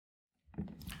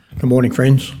Good morning,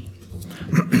 friends.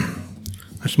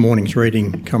 This morning's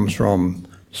reading comes from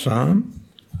Psalm,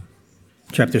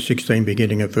 chapter 16,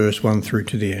 beginning at verse 1 through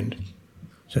to the end.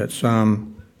 So that's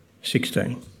Psalm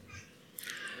 16.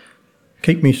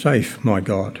 Keep me safe, my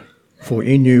God, for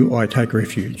in you I take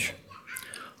refuge.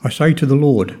 I say to the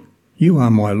Lord, you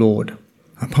are my Lord.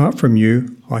 Apart from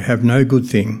you, I have no good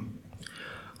thing.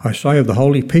 I say of the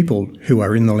holy people who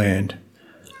are in the land,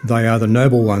 they are the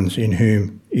noble ones in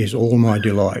whom is all my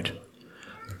delight.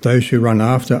 Those who run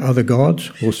after other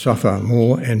gods will suffer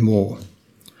more and more.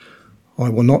 I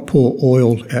will not pour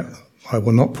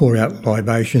out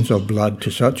libations of blood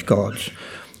to such gods,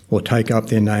 or take up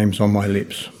their names on my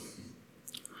lips.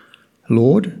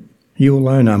 Lord, you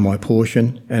alone are my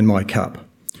portion and my cup.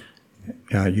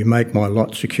 You make my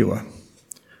lot secure.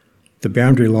 The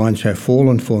boundary lines have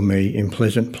fallen for me in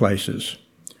pleasant places.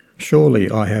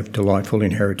 Surely I have delightful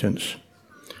inheritance.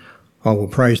 I will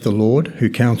praise the Lord who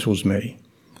counsels me.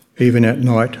 Even at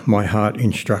night my heart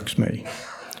instructs me.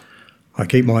 I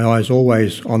keep my eyes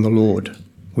always on the Lord.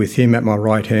 With him at my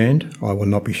right hand I will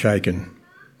not be shaken.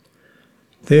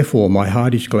 Therefore my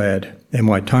heart is glad and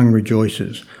my tongue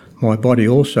rejoices. My body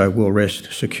also will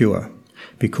rest secure,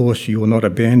 because you will not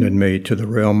abandon me to the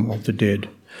realm of the dead,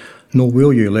 nor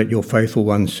will you let your faithful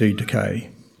one see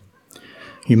decay.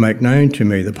 You make known to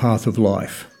me the path of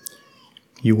life.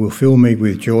 You will fill me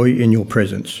with joy in your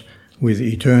presence, with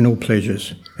eternal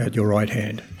pleasures at your right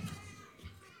hand.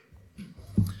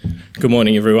 Good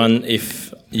morning, everyone.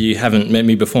 If you haven't met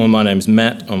me before, my name's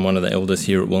Matt. I'm one of the elders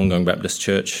here at Wollongong Baptist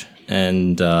Church,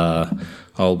 and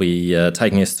I'll be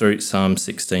taking us through Psalm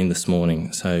 16 this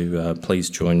morning. So please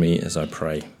join me as I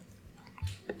pray.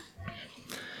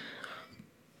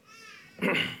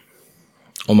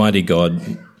 Almighty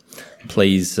God,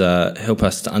 please help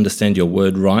us to understand your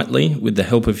word rightly. With the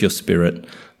help of your Spirit,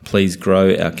 please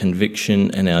grow our conviction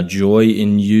and our joy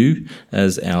in you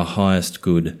as our highest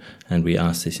good. And we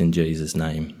ask this in Jesus'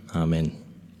 name. Amen.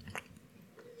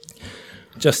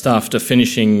 Just after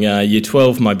finishing Year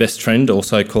 12, my best friend,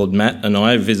 also called Matt, and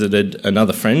I visited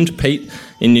another friend, Pete,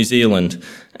 in New Zealand.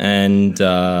 And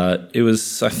it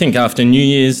was, I think, after New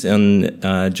Year's in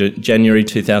January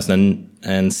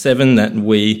 2007 that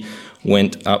we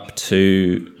went up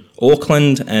to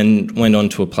Auckland and went on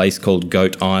to a place called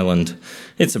Goat Island.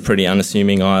 It's a pretty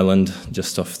unassuming island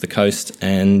just off the coast,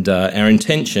 and our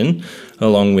intention,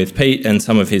 along with Pete and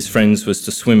some of his friends, was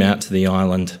to swim out to the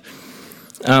island.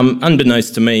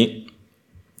 Unbeknownst to me,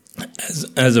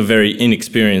 as a very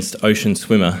inexperienced ocean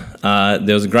swimmer,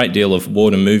 there was a great deal of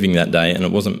water moving that day, and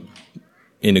it wasn't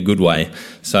in a good way.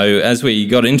 So as we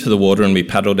got into the water and we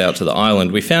paddled out to the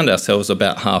island, we found ourselves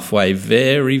about halfway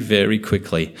very, very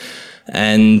quickly.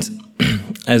 And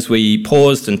as we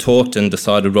paused and talked and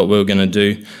decided what we were going to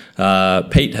do,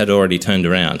 Pete had already turned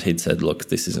around. He'd said, look,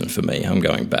 this isn't for me, I'm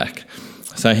going back.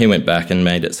 So he went back and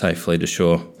made it safely to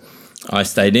shore. I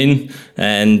stayed in,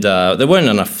 and there weren't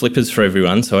enough flippers for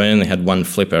everyone, so I only had one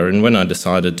flipper. And when I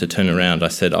decided to turn around, I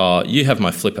said, "Oh, you have my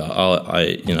flipper.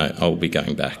 I'll be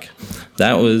going back."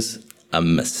 That was a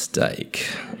mistake,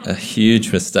 a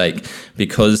huge mistake,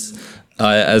 because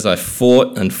as I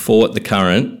fought the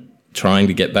current, trying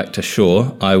to get back to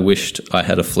shore, I wished I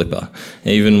had a flipper,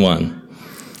 even one.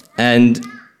 And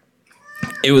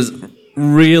it was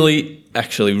really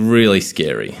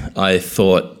scary. I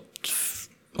thought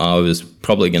I was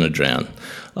probably going to drown.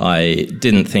 I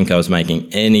didn't think I was making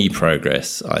any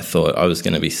progress. I thought I was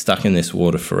going to be stuck in this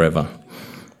water forever.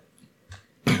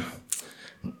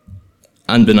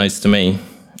 Unbeknownst to me,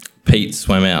 Pete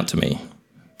swam out to me.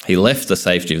 He left the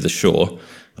safety of the shore,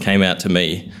 came out to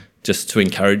me just to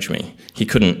encourage me. He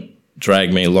couldn't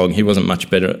drag me along. He wasn't a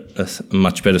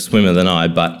much better swimmer than I,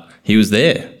 but he was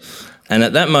there. And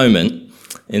at that moment,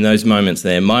 in those moments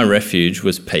there, my refuge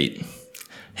was Pete.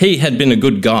 He had been a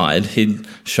good guide. He'd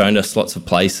shown us lots of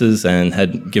places and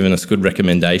had given us good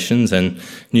recommendations and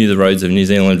knew the roads of New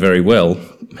Zealand very well.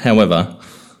 However,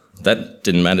 that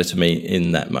didn't matter to me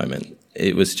in that moment.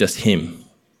 It was just him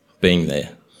being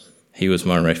there. He was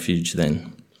my refuge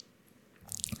then.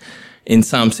 In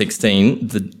Psalm 16,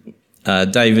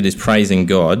 David is praising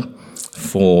God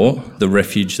for the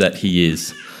refuge that he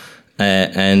is.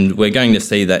 And we're going to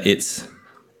see that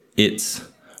it's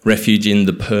refuge in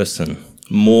the person,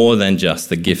 more than just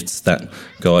the gifts that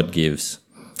God gives.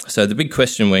 So the big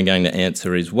question we're going to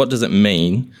answer is, what does it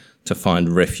mean to find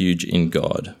refuge in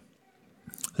God?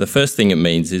 The first thing it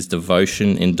means is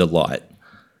devotion and delight.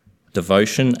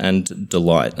 Devotion and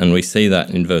delight. And we see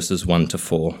that in verses 1 to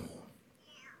 4.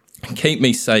 Keep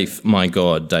me safe, my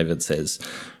God, David says,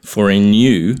 for in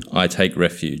you I take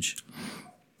refuge.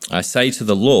 I say to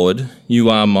the Lord, you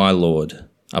are my Lord.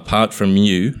 Apart from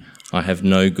you, I have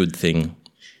no good thing.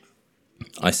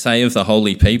 I say of the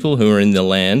holy people who are in the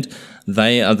land,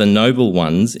 they are the noble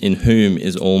ones in whom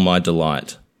is all my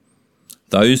delight.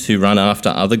 Those who run after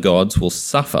other gods will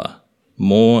suffer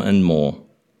more and more.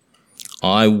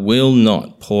 I will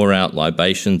not pour out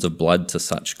libations of blood to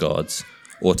such gods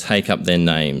or take up their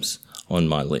names on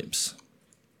my lips.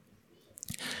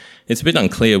 It's a bit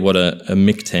unclear what a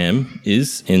miktam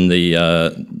is in the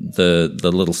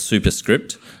little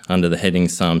superscript under the heading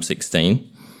Psalm 16.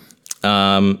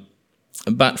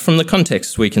 But from the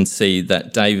context, we can see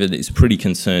that David is pretty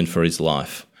concerned for his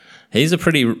life. He's a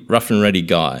pretty rough and ready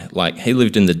guy. Like, he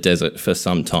lived in the desert for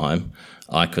some time.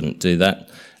 I couldn't do that.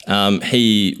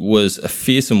 He was a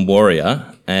fearsome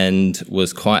warrior and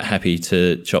was quite happy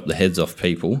to chop the heads off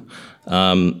people.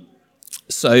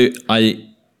 So I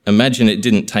imagine it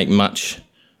didn't take much.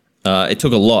 It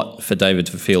took a lot for David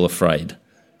to feel afraid.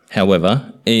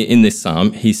 However, in this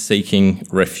psalm, he's seeking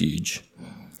refuge.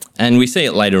 And we see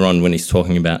it later on when he's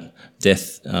talking about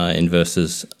death in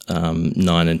verses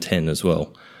 9 and 10 as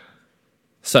well.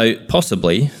 So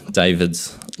possibly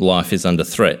David's life is under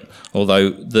threat,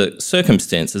 although the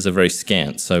circumstances are very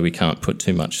scant, so we can't put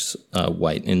too much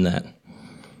weight in that.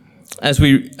 As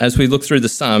we look through the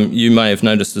psalm, you may have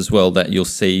noticed as well that you'll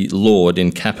see Lord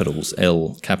in capitals,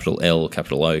 L, capital O,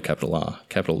 capital R,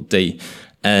 capital D.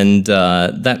 And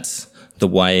that's the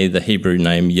way the Hebrew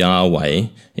name Yahweh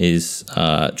is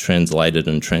translated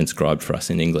and transcribed for us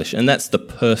in English. And that's the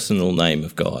personal name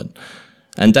of God.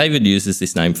 And David uses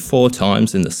this name 4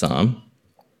 times in the psalm.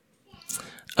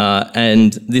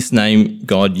 And this name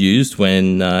God used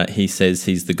when he says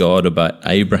he's the God of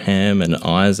Abraham and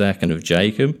Isaac and of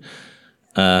Jacob.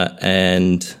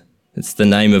 And it's the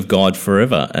name of God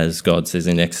forever, as God says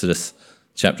in Exodus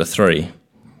chapter 3.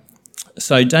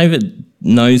 So David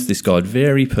knows this God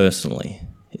very personally.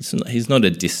 He's not a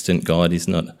distant God. He's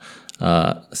not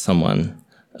an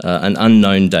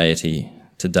unknown deity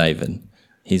to David.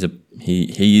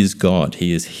 He is God.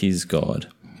 He is his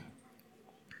God.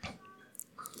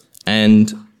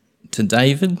 And to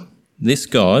David, this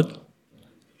God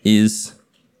is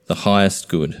the highest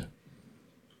good.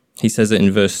 He says it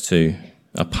in verse 2,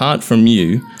 apart from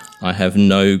you, I have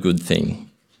no good thing.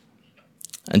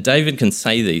 And David can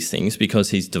say these things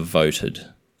because he's devoted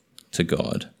to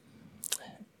God.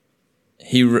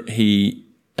 We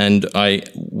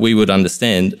would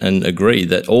understand and agree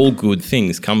that all good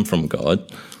things come from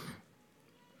God.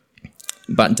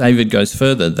 But David goes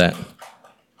further, that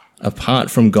apart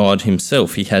from God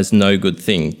himself, he has no good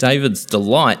thing. David's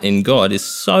delight in God is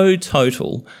so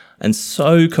total and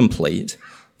so complete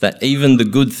that even the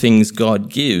good things God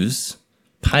gives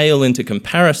pale into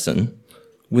comparison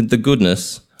with the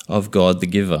goodness of God the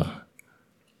giver.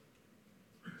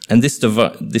 And this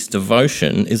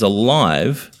devotion is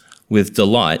alive with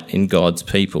delight in God's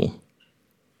people.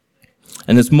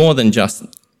 And it's more than just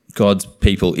God's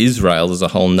people, Israel as a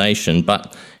whole nation,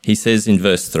 but he says in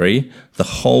verse 3, the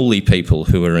holy people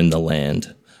who are in the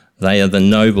land, they are the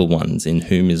noble ones in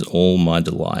whom is all my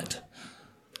delight.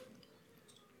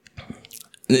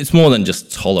 It's more than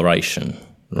just toleration,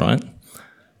 right?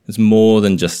 It's more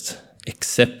than just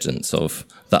acceptance of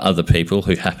the other people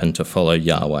who happen to follow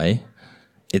Yahweh.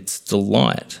 It's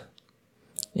delight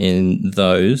in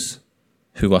those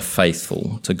who are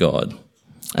faithful to God.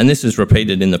 And this is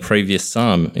repeated in the previous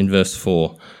psalm in verse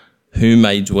 4. Who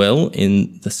may dwell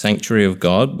in the sanctuary of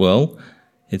God? Well,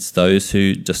 it's those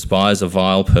who despise a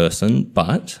vile person,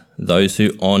 but those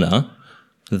who honour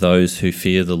those who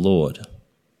fear the Lord.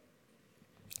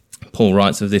 Paul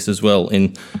writes of this as well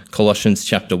in Colossians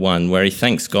chapter 1, where he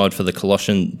thanks God for the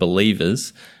Colossian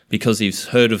believers because he's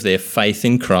heard of their faith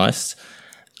in Christ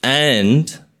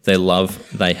and their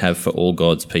love they have for all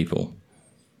God's people.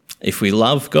 If we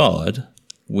love God,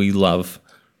 we love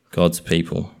God's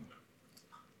people.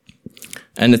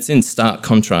 And it's in stark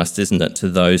contrast, isn't it, to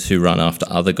those who run after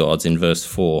other gods in verse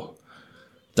 4.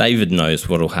 David knows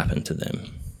what will happen to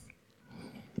them.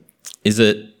 Is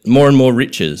it more and more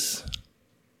riches?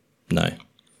 No.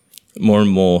 More and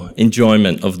more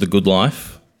enjoyment of the good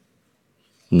life?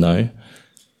 No.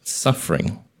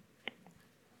 Suffering.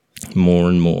 More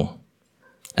and more.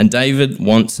 And David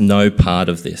wants no part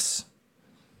of this.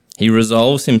 He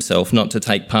resolves himself not to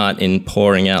take part in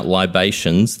pouring out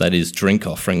libations, that is, drink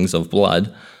offerings of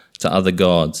blood, to other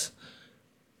gods.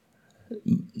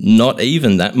 Not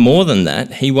even that, more than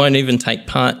that, he won't even take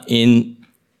part in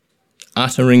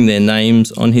uttering their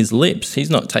names on his lips.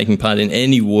 He's not taking part in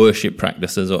any worship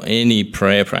practices or any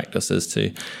prayer practices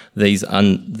to these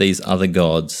other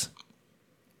gods.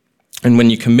 And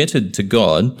when you're committed to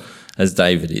God, as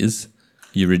David is,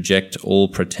 You reject all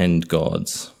pretend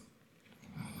gods.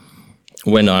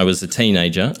 When I was a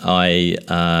teenager,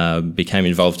 I became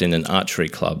involved in an archery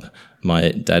club. My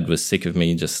dad was sick of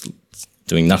me just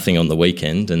doing nothing on the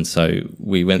weekend, and so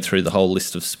we went through the whole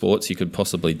list of sports you could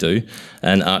possibly do,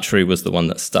 and archery was the one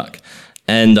that stuck.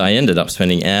 And I ended up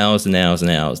spending hours and hours and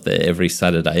hours there every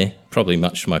Saturday, probably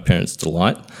much to my parents'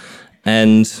 delight.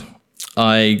 And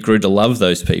I grew to love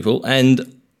those people.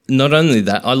 And not only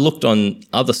that, I looked on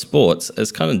other sports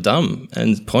as kind of dumb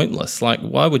and pointless. Like,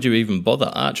 why would you even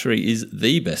bother? Archery is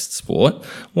the best sport.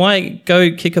 Why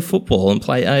go kick a football and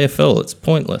play AFL? It's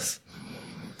pointless.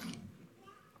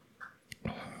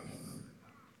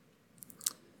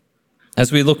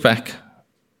 As we look back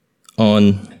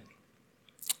on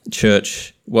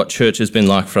church, what church has been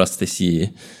like for us this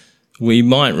year, we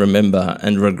might remember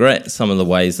and regret some of the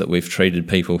ways that we've treated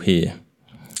people here.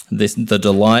 The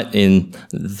delight in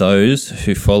those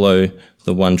who follow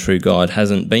the one true God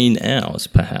hasn't been ours,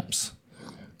 perhaps.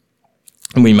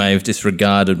 And we may have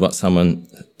disregarded what someone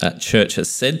at church has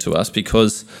said to us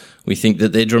because we think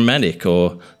that they're dramatic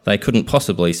or they couldn't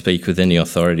possibly speak with any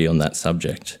authority on that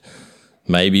subject.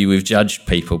 Maybe we've judged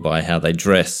people by how they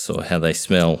dress or how they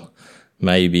smell.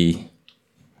 Maybe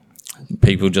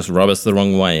people just rub us the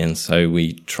wrong way, and so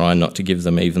we try not to give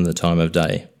them even the time of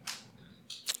day.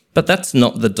 But that's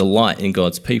not the delight in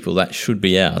God's people. That should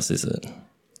be ours, is it?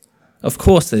 Of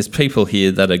course, there's people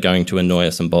here that are going to annoy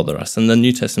us and bother us, and the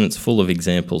New Testament's full of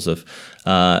examples of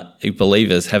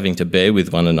believers having to bear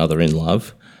with one another in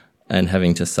love and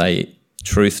having to say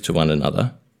truth to one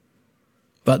another.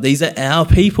 But these are our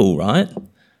people, right?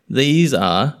 These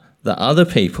are the other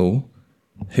people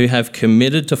who have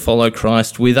committed to follow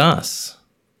Christ with us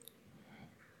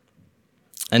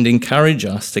and encourage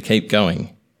us to keep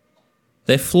going.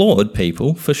 They're flawed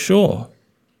people, for sure,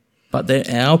 but they're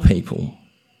our people.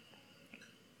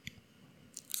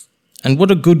 And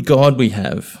what a good God we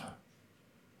have.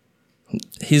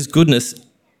 His goodness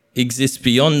exists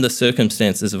beyond the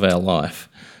circumstances of our life.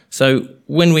 So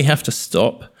when we have to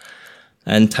stop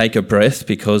and take a breath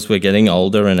because we're getting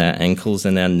older and our ankles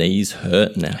and our knees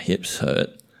hurt and our hips hurt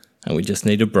and we just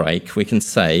need a break, we can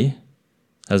say,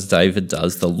 as David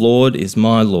does, "The Lord is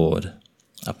my Lord.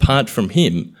 Apart from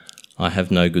him, I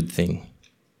have no good thing."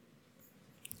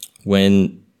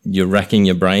 When you're racking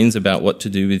your brains about what to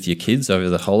do with your kids over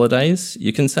the holidays,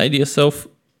 you can say to yourself,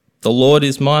 "The Lord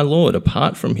is my Lord.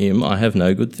 Apart from him, I have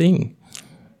no good thing."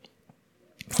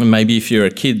 And maybe if you're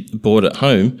a kid bored at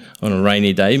home on a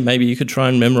rainy day, maybe you could try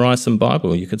and memorise some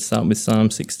Bible. You could start with Psalm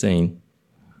 16.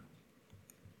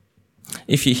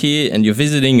 If you're here and you're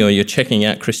visiting or you're checking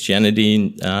out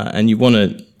Christianity and you want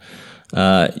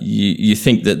to, you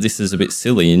think that this is a bit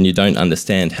silly and you don't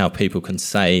understand how people can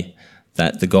say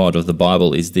that the God of the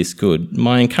Bible is this good,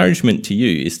 my encouragement to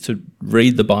you is to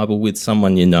read the Bible with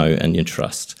someone you know and you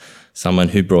trust, someone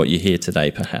who brought you here today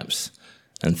perhaps,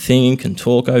 and think and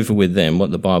talk over with them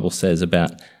what the Bible says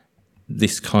about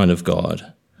this kind of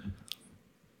God.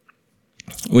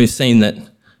 We've seen that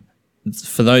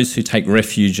for those who take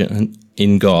refuge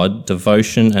in God,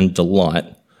 devotion and delight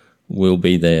will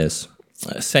be theirs.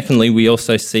 Secondly, we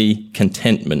also see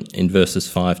contentment in verses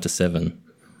 5 to 7.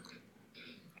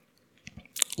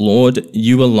 "Lord,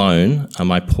 you alone are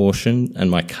my portion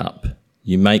and my cup.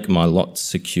 You make my lot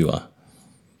secure.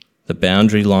 The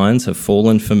boundary lines have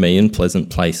fallen for me in pleasant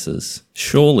places.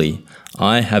 Surely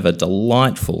I have a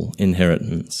delightful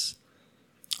inheritance.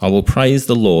 I will praise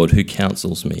the Lord who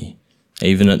counsels me.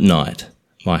 Even at night,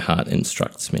 my heart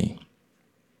instructs me."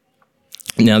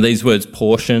 Now, these words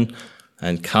portion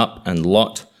and cup and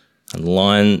lot and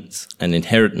lines and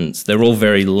inheritance, they're all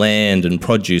very land and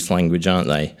produce language, aren't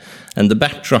they? And the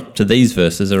backdrop to these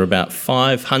verses are about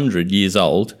 500 years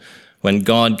old, when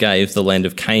God gave the land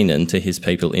of Canaan to his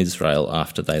people Israel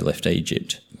after they left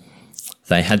Egypt.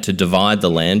 They had to divide the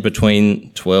land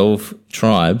between 12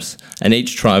 tribes, and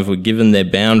each tribe were given their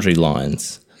boundary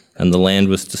lines, and the land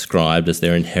was described as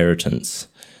their inheritance.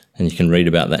 And you can read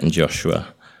about that in Joshua,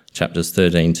 chapters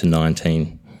 13 to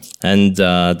 19. And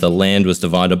the land was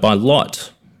divided by lot.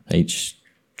 Each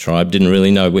tribe didn't really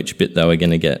know which bit they were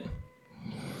going to get.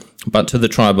 But to the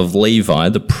tribe of Levi,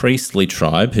 the priestly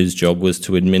tribe, whose job was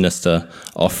to administer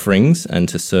offerings and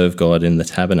to serve God in the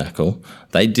tabernacle,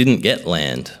 they didn't get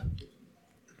land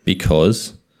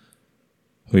because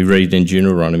we read in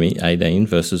Deuteronomy 18,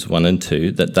 verses 1 and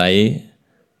 2, that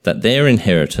their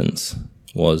inheritance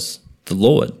was the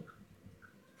Lord.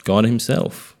 God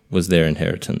himself was their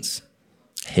inheritance.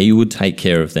 He would take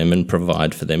care of them and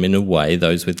provide for them in a way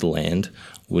those with land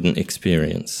wouldn't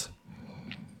experience.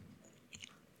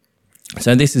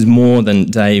 So this is more than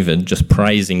David just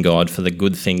praising God for the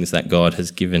good things that God has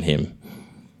given him.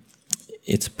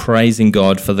 It's praising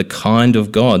God for the kind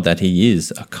of God that he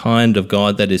is, a kind of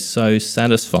God that is so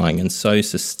satisfying and so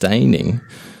sustaining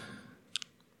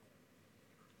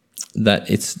that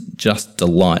it's just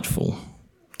delightful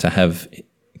to have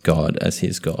God as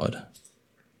his God.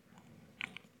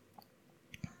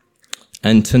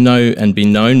 And to know and be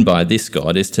known by this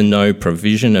God is to know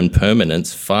provision and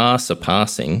permanence far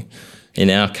surpassing, in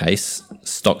our case,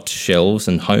 stocked shelves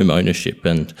and home ownership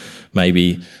and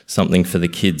maybe something for the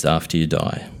kids after you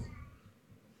die.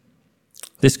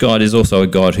 This God is also a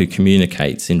God who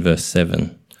communicates in verse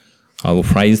 7. I will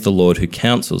praise the Lord who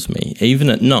counsels me. Even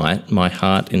at night, my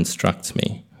heart instructs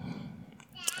me.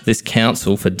 This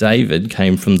counsel for David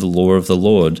came from the law of the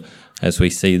Lord, as we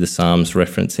see the Psalms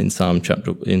reference in Psalm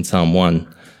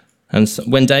 1. And so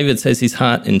when David says his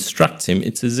heart instructs him,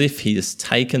 it's as if he has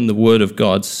taken the word of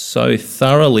God so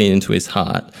thoroughly into his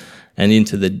heart and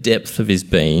into the depth of his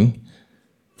being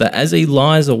that as he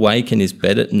lies awake in his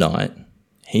bed at night,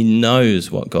 he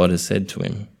knows what God has said to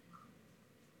him.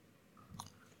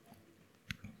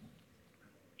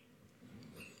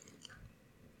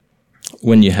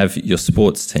 When you have your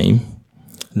sports team,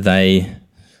 they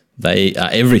are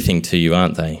everything to you,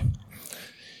 aren't they?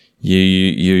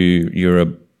 You're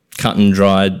a cut and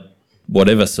dried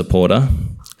whatever supporter,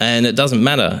 and it doesn't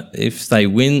matter if they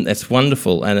win. That's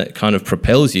wonderful, and it kind of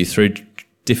propels you through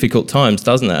difficult times,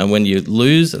 doesn't it? And when you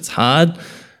lose, it's hard,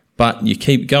 but you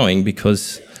keep going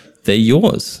because they're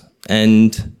yours,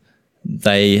 and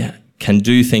they can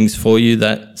do things for you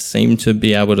that seem to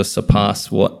be able to surpass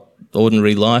what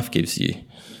ordinary life gives you.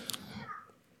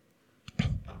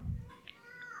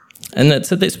 And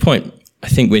it's at this point, I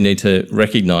think we need to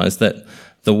recognise that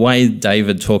the way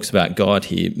David talks about God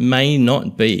here may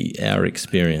not be our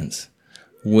experience.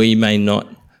 We may not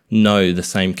know the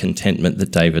same contentment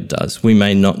that David does. We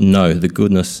may not know the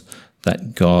goodness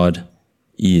that God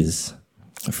is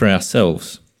for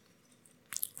ourselves.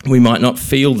 We might not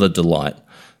feel the delight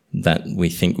that we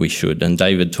think we should. And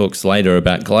David talks later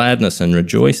about gladness and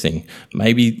rejoicing.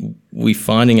 Maybe we're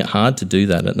finding it hard to do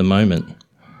that at the moment.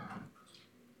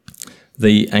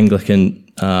 The Anglican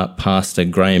pastor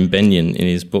Graham Benyon, in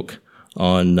his book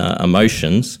on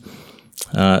emotions,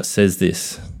 says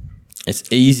this: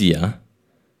 it's easier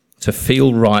to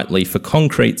feel rightly for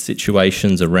concrete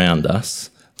situations around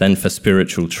us than for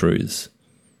spiritual truths.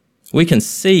 We can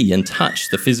see and touch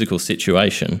the physical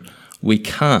situation. We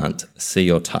can't see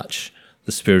or touch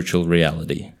the spiritual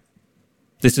reality.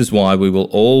 This is why we will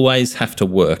always have to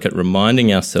work at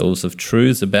reminding ourselves of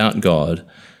truths about God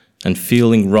and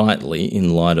feeling rightly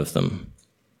in light of them.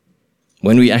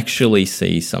 When we actually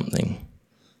see something,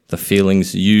 the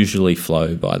feelings usually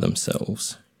flow by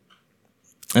themselves.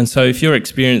 And so if your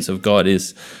experience of God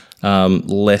is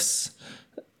less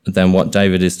than what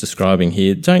David is describing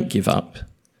here, don't give up.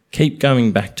 Keep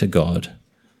going back to God.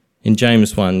 In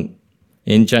James 1,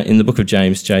 in the book of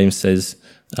James, James says,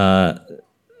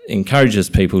 encourages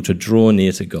people to draw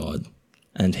near to God,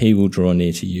 and he will draw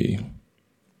near to you.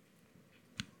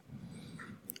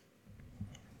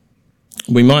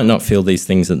 We might not feel these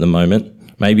things at the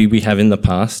moment. Maybe we have in the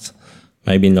past,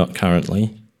 maybe not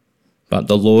currently. But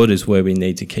the Lord is where we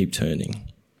need to keep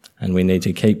turning. And we need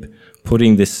to keep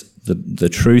putting the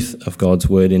truth of God's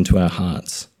word into our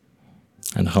hearts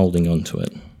and holding on to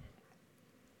it.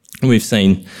 We've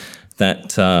seen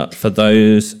that for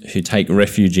those who take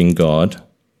refuge in God,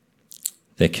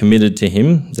 they're committed to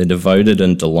him, they're devoted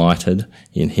and delighted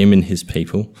in him and his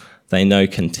people. They know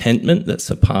contentment that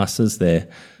surpasses their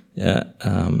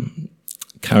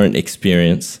current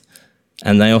experience,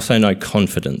 and they also know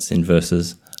confidence in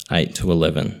verses 8 to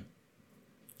 11.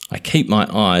 I keep my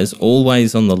eyes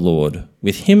always on the Lord.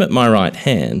 With him at my right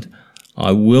hand,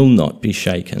 I will not be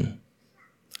shaken.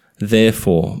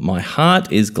 Therefore, my heart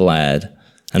is glad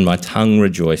and my tongue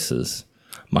rejoices.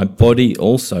 My body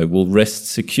also will rest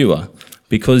secure,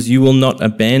 because you will not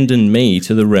abandon me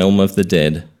to the realm of the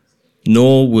dead,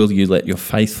 nor will you let your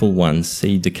faithful one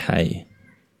see decay.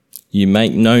 You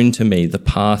make known to me the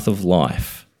path of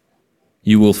life.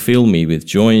 You will fill me with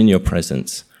joy in your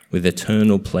presence, with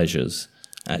eternal pleasures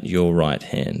at your right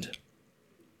hand.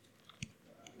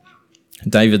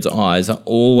 David's eyes are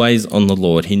always on the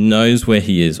Lord. He knows where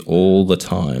he is all the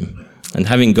time. And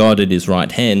having God at his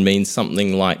right hand means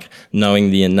something like knowing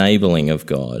the enabling of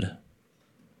God.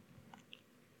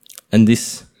 And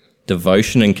this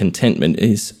devotion and contentment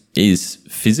is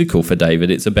physical for David.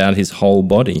 It's about his whole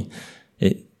body.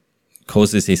 It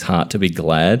causes his heart to be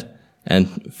glad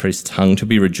and for his tongue to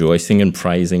be rejoicing and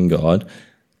praising God.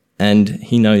 And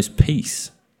he knows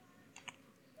peace.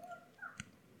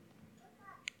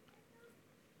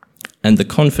 And the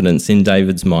confidence in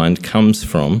David's mind comes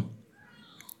from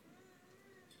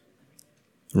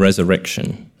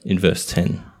resurrection in verse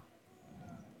 10.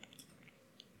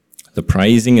 The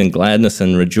praising and gladness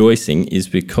and rejoicing is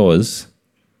because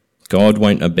God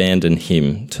won't abandon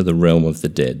him to the realm of the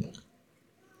dead.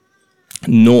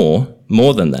 Nor,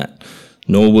 more than that,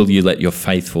 nor will you let your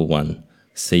faithful one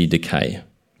see decay.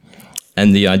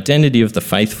 And the identity of the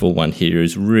faithful one here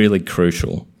is really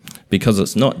crucial because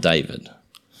it's not David.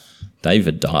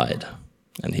 David died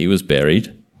and he was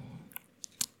buried.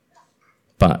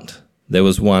 But there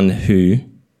was one who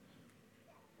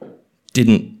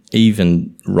didn't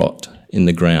even rot in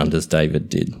the ground as David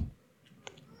did.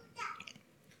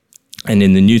 And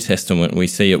in the New Testament, we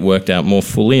see it worked out more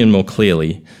fully and more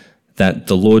clearly that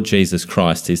the Lord Jesus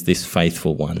Christ is this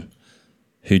faithful one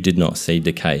who did not see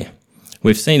decay.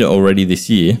 We've seen it already this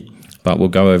year, but we'll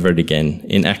go over it again.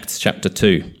 In Acts chapter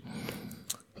 2,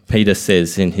 Peter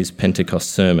says in his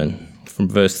Pentecost sermon, in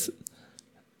verse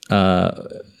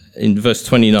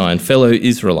 29, fellow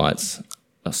Israelites,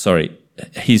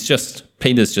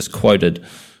 Peter's just quoted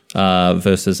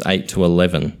verses 8 to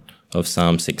 11 of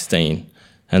Psalm 16.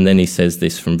 And then he says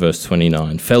this from verse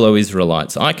 29, fellow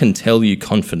Israelites, I can tell you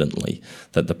confidently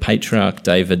that the patriarch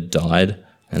David died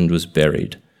and was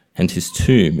buried, and his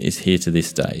tomb is here to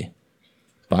this day.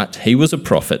 But he was a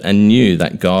prophet and knew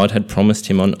that God had promised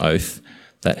him on oath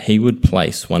that he would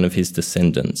place one of his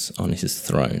descendants on his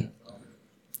throne.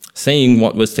 Seeing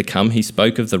what was to come, he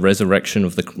spoke of the resurrection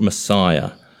of the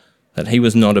Messiah, that he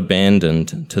was not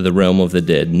abandoned to the realm of the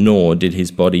dead, nor did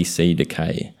his body see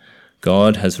decay.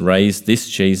 God has raised this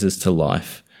Jesus to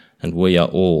life, and we are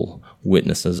all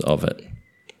witnesses of it.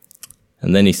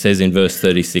 And then he says in verse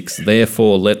 36,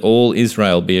 therefore let all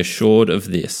Israel be assured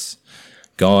of this,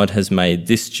 God has made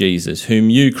this Jesus, whom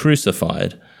you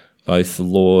crucified, both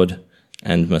Lord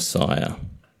and Messiah.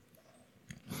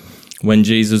 When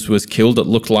Jesus was killed, it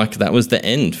looked like that was the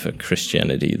end for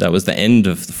Christianity. That was the end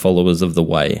of the followers of the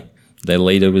way. Their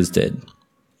leader was dead.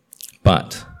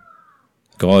 But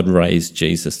God raised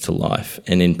Jesus to life.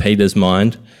 And in Peter's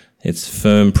mind, it's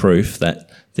firm proof that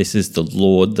this is the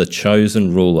Lord, the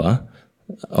chosen ruler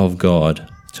of God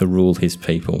to rule his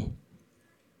people.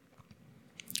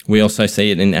 We also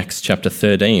see it in Acts chapter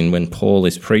 13 when Paul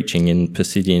is preaching in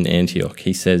Pisidian Antioch.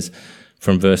 He says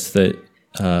from verse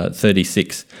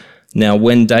 36, now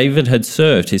when David had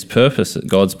served his purpose,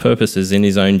 God's purposes in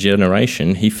his own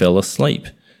generation, he fell asleep.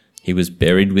 He was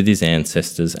buried with his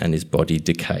ancestors and his body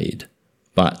decayed.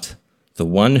 But the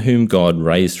one whom God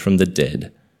raised from the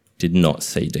dead did not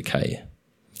see decay.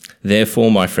 Therefore,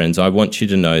 my friends, I want you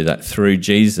to know that through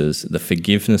Jesus, the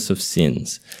forgiveness of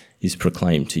sins is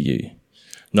proclaimed to you.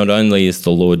 Not only is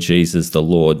the Lord Jesus the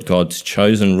Lord, God's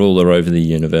chosen ruler over the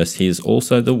universe, he is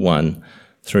also the one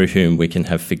through whom we can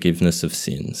have forgiveness of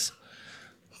sins.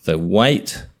 The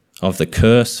weight of the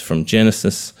curse from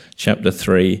Genesis chapter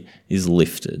 3 is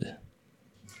lifted.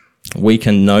 We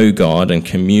can know God and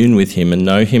commune with him and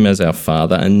know him as our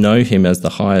Father and know him as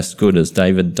the highest good as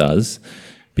David does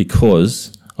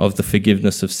because of the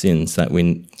forgiveness of sins that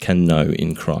we can know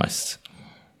in Christ.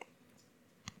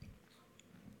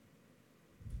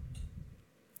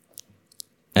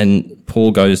 And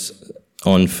Paul goes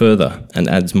on further and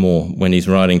adds more when he's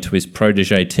writing to his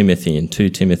protege Timothy in 2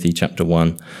 Timothy chapter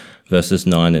 1, verses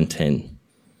 9 and 10.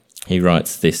 He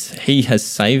writes this, he has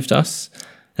saved us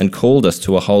and called us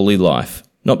to a holy life,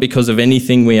 not because of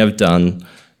anything we have done,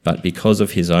 but because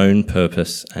of his own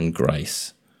purpose and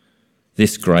grace.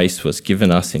 This grace was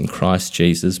given us in Christ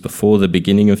Jesus before the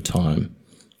beginning of time,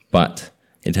 but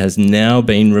it has now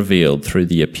been revealed through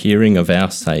the appearing of our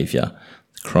Saviour,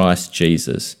 Christ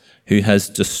Jesus, who has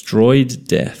destroyed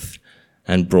death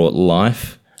and brought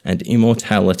life and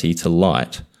immortality to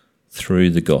light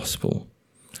through the gospel.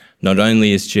 Not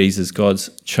only is Jesus God's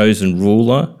chosen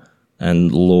ruler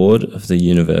and Lord of the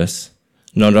universe,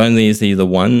 not only is he the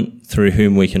one through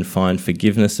whom we can find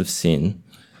forgiveness of sin,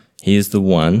 he is the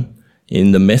one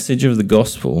in the message of the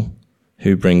gospel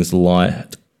who brings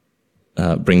life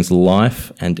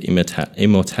and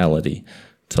immortality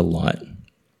to light.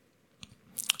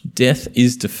 Death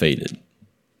is defeated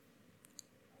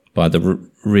by the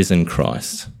risen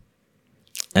Christ,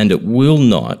 and it will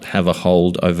not have a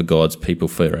hold over God's people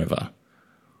forever.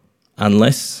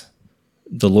 Unless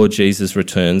the Lord Jesus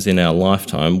returns in our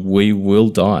lifetime, we will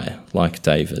die like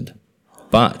David.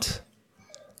 But,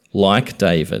 like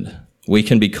David, we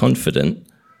can be confident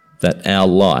that our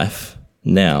life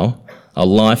now, a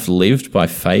life lived by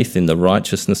faith in the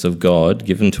righteousness of God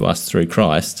given to us through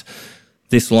Christ,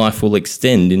 this life will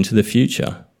extend into the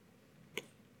future.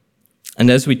 And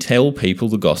as we tell people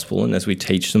the gospel and as we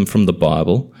teach them from the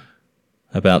Bible,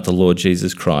 about the Lord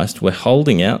Jesus Christ, we're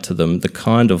holding out to them the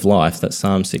kind of life that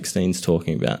Psalm 16 is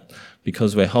talking about,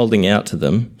 because we're holding out to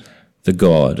them the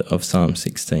God of Psalm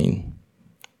 16,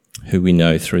 who we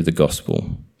know through the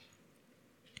gospel.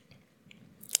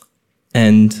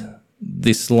 And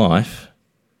this life,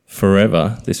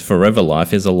 this forever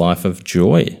life, is a life of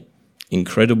joy,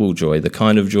 incredible joy, the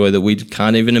kind of joy that we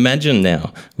can't even imagine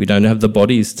now. We don't have the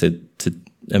bodies to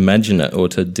imagine it or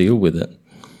to deal with it.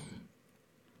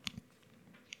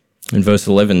 In verse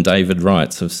 11, David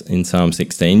writes in Psalm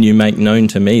 16, "You make known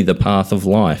to me the path of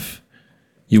life.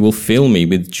 You will fill me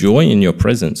with joy in your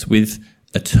presence, with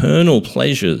eternal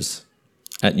pleasures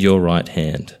at your right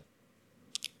hand."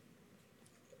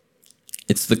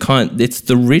 It's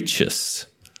the richest,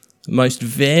 most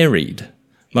varied,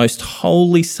 most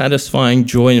wholly satisfying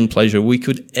joy and pleasure we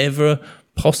could ever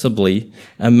possibly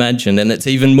imagine. And it's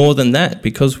even more than that,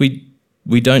 because we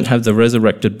don't have the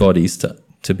resurrected bodies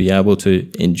to be able to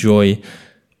enjoy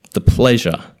the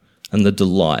pleasure and the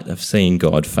delight of seeing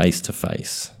God face to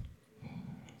face.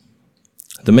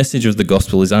 The message of the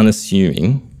gospel is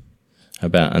unassuming,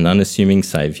 about an unassuming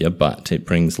saviour, but it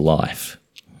brings life.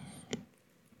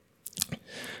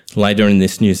 Later in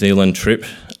this New Zealand trip,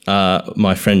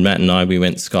 my friend Matt and I, we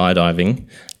went skydiving,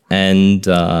 and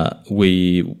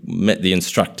we met the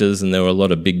instructors, and there were a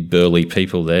lot of big burly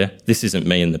people there. This isn't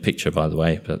me in the picture, by the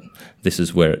way, but this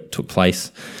is where it took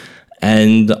place.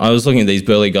 And I was looking at these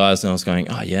burly guys, and I was going,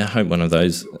 oh yeah, I hope one of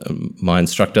those, my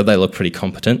instructor, they look pretty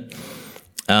competent.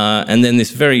 And then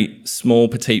this very small,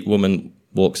 petite woman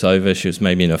walks over. She was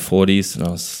maybe in her 40s,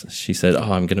 and she said,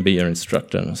 "Oh, I'm going to be your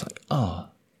instructor." And I was like, oh,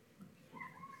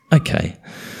 okay.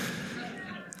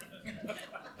 I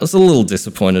was a little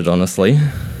disappointed, honestly.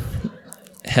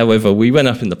 However, we went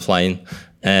up in the plane,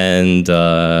 and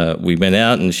we went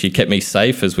out, and she kept me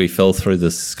safe as we fell through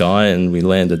the sky, and we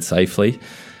landed safely.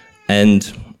 And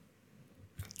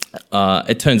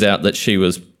it turns out that she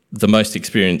was the most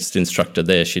experienced instructor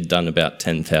there. She'd done about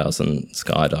 10,000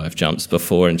 skydive jumps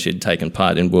before, and she'd taken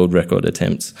part in world record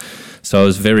attempts. So I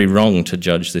was very wrong to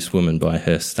judge this woman by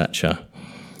her stature.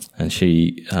 And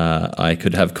I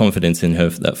could have confidence in her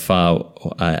that far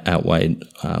outweighed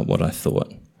what I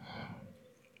thought.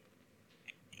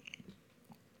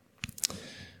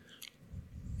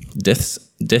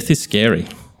 Death is scary,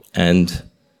 and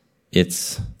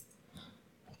it's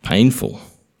painful.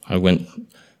 I went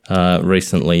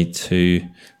recently to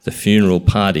the funeral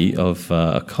party of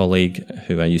a colleague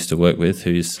who I used to work with,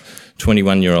 whose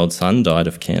 21-year-old son died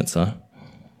of cancer.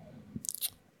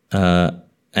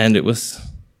 And it was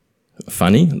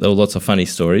funny. There were lots of funny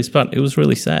stories, but it was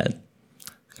really sad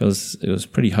because it was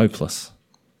pretty hopeless.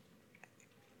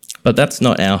 But that's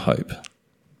not our hope.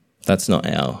 That's not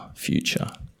our future.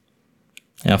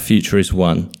 Our future is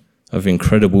one of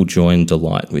incredible joy and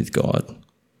delight with God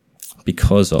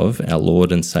because of our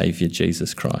Lord and Saviour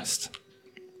Jesus Christ.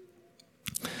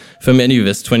 For many of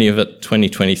us,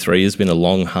 2023 has been a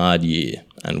long, hard year,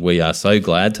 and we are so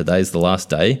glad today's the last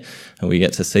day and we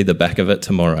get to see the back of it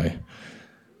tomorrow.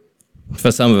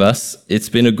 For some of us, it's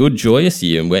been a good, joyous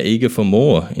year, and we're eager for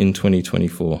more in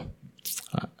 2024.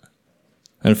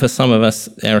 And for some of us,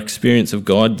 our experience of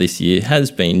God this year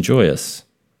has been joyous,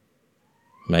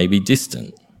 maybe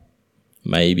distant,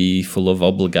 maybe full of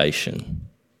obligation,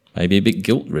 maybe a bit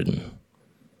guilt-ridden.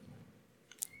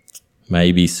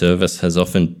 Maybe service has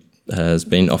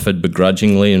been offered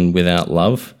begrudgingly and without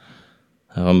love.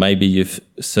 Or maybe you've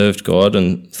served God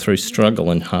and through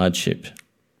struggle and hardship.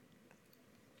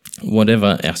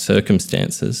 Whatever our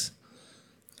circumstances,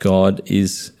 God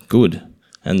is good,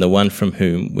 and the one from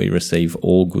whom we receive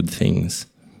all good things.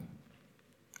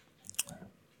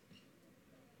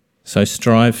 So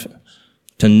strive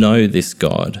to know this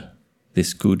God,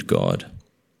 this good God.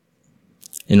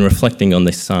 In reflecting on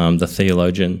this psalm, the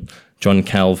theologian John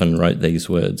Calvin wrote these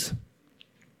words: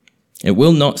 "It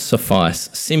will not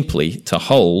suffice simply to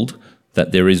hold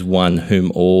that there is one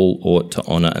whom all ought to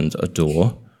honour and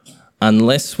adore,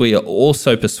 unless we are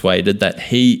also persuaded that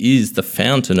he is the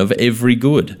fountain of every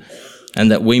good, and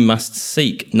that we must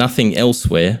seek nothing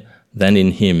elsewhere than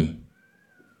in him.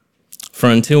 For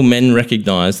until men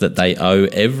recognise that they owe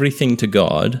everything to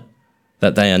God,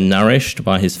 that they are nourished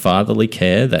by his fatherly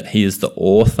care, that he is the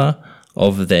author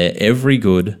of their every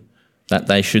good, that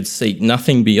they should seek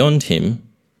nothing beyond him,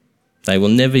 they will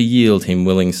never yield him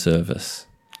willing service.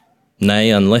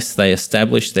 Nay, unless they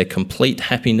establish their complete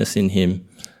happiness in him,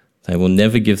 they will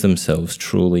never give themselves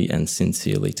truly and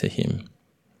sincerely to him."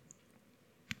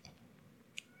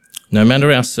 No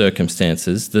matter our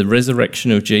circumstances, the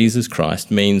resurrection of Jesus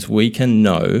Christ means we can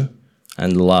know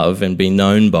and love and be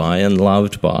known by and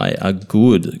loved by a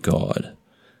good God,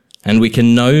 And we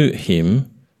can know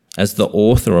him as the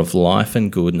author of life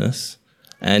and goodness,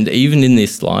 and even in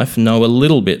this life, know a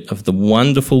little bit of the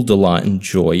wonderful delight and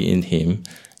joy in him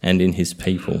and in his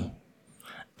people.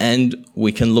 And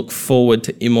we can look forward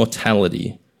to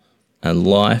immortality and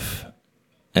life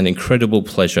and incredible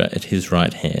pleasure at his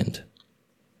right hand.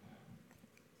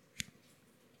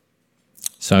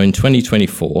 So in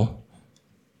 2024,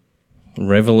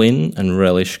 revel in and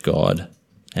relish God,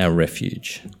 our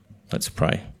refuge. Let's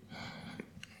pray.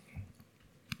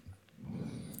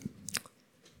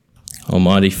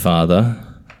 Almighty Father,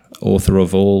 author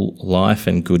of all life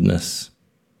and goodness,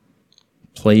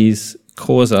 please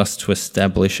cause us to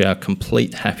establish our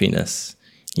complete happiness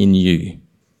in you.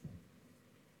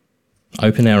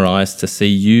 Open our eyes to see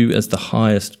you as the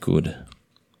highest good.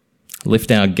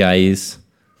 Lift our gaze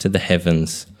to the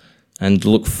heavens and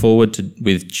look forward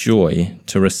with joy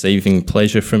to receiving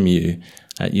pleasure from you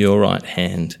at your right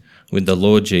hand with the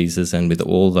Lord Jesus and with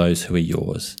all those who are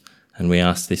yours. And we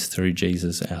ask this through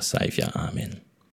Jesus, our Saviour. Amen.